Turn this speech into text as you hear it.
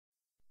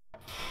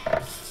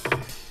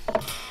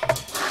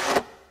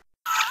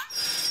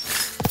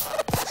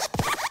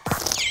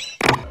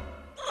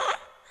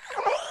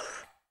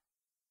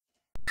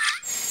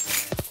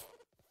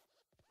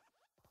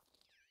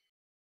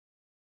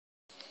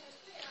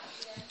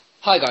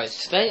Hi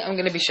guys, today I'm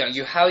going to be showing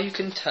you how you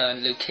can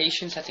turn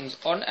location settings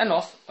on and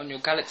off on your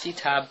Galaxy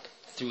Tab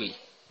 3.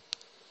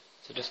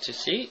 So just to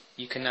see,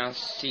 you can now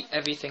see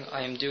everything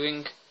I am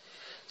doing.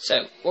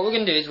 So what we're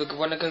going to do is we're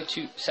going to go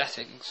to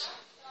settings.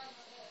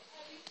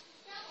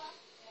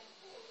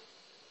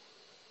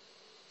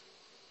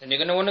 Then you're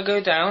going to want to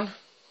go down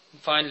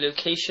and find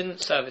location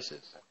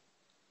services.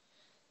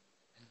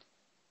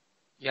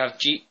 You have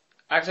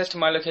access to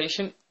my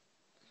location.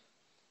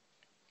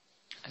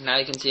 And now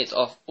you can see it's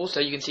off. Also,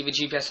 you can see the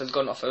GPS has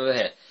gone off over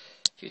here.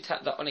 If you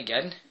tap that on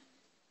again,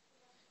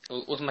 it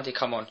will automatically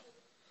come on.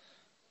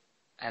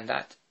 And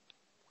that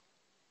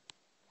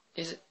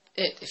is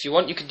it. If you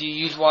want, you could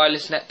use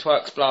wireless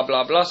networks, blah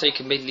blah blah. So you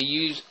can basically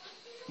use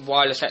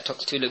wireless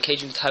networks to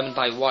locations determined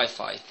by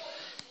Wi-Fi.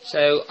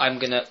 So I'm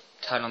going to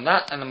turn on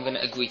that, and I'm going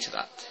to agree to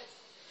that.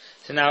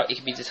 So now it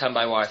can be determined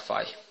by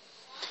Wi-Fi.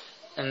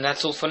 And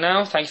that's all for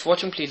now. Thanks for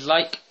watching. Please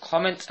like,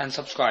 comment, and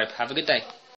subscribe. Have a good day.